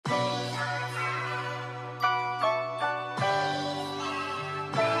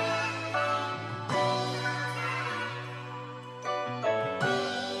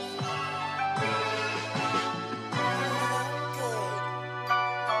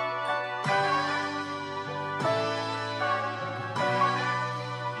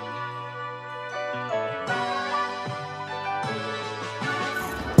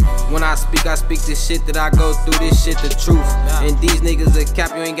When I speak this shit that I go through, this shit the truth. And these niggas a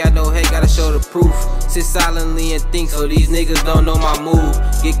cap, you ain't got no hate, gotta show the proof. Sit silently and think, so these niggas don't know my move.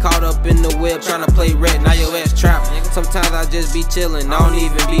 Get caught up in the web, tryna play red, now your ass trap. Sometimes I just be chillin', I don't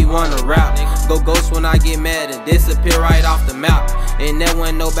even be one to rap. Go ghost when I get mad and disappear right off the map. And there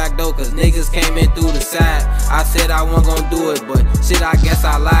wasn't no back door, cause niggas came in through the side. I said I wasn't gon' do it, but shit, I guess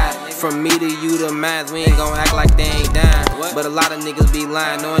I lied. From me to you to mines, we ain't gon' act like they ain't dying. But a lot of niggas be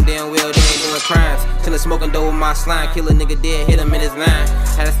lying, knowing damn well they ain't doing crimes. Till smoking dope with my slime, kill a nigga dead, hit him in his line.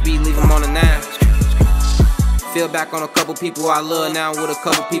 Had to speed, leave him on the 9. Feel back on a couple people I love, now with a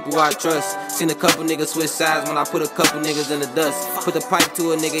couple people I trust. Seen a couple niggas switch sides when I put a couple niggas in the dust. Put the pipe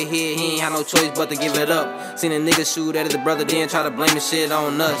to a nigga head, he ain't had no choice but to give it up. Seen a nigga shoot at his brother, then try to blame the shit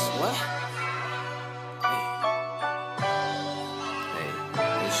on us.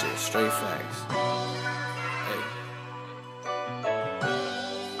 Hey, this shit straight facts.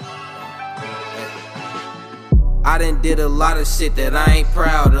 I done did a lot of shit that I ain't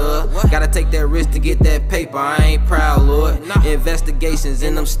proud of. Gotta take that risk to get that paper, I ain't proud, Lord. Investigations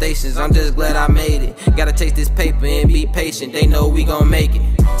in them stations, I'm just glad I made it. Gotta chase this paper and be patient, they know we gon' make it.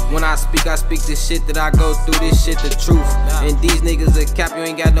 When I speak this shit that I go through, this shit the truth. And these niggas a cap, you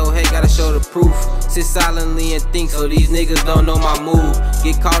ain't got no hate, gotta show the proof. Sit silently and think, so these niggas don't know my move.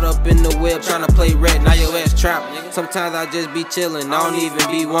 Get caught up in the web, tryna play red, now your ass trap. Sometimes I just be chillin', I don't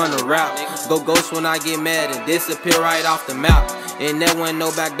even be one to rap. Go ghost when I get mad and disappear right off the map. And there wasn't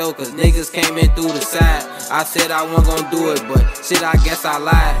no back door, cause niggas came in through the side. I said I wasn't gon' do it, but shit, I guess I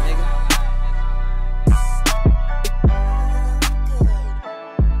lied.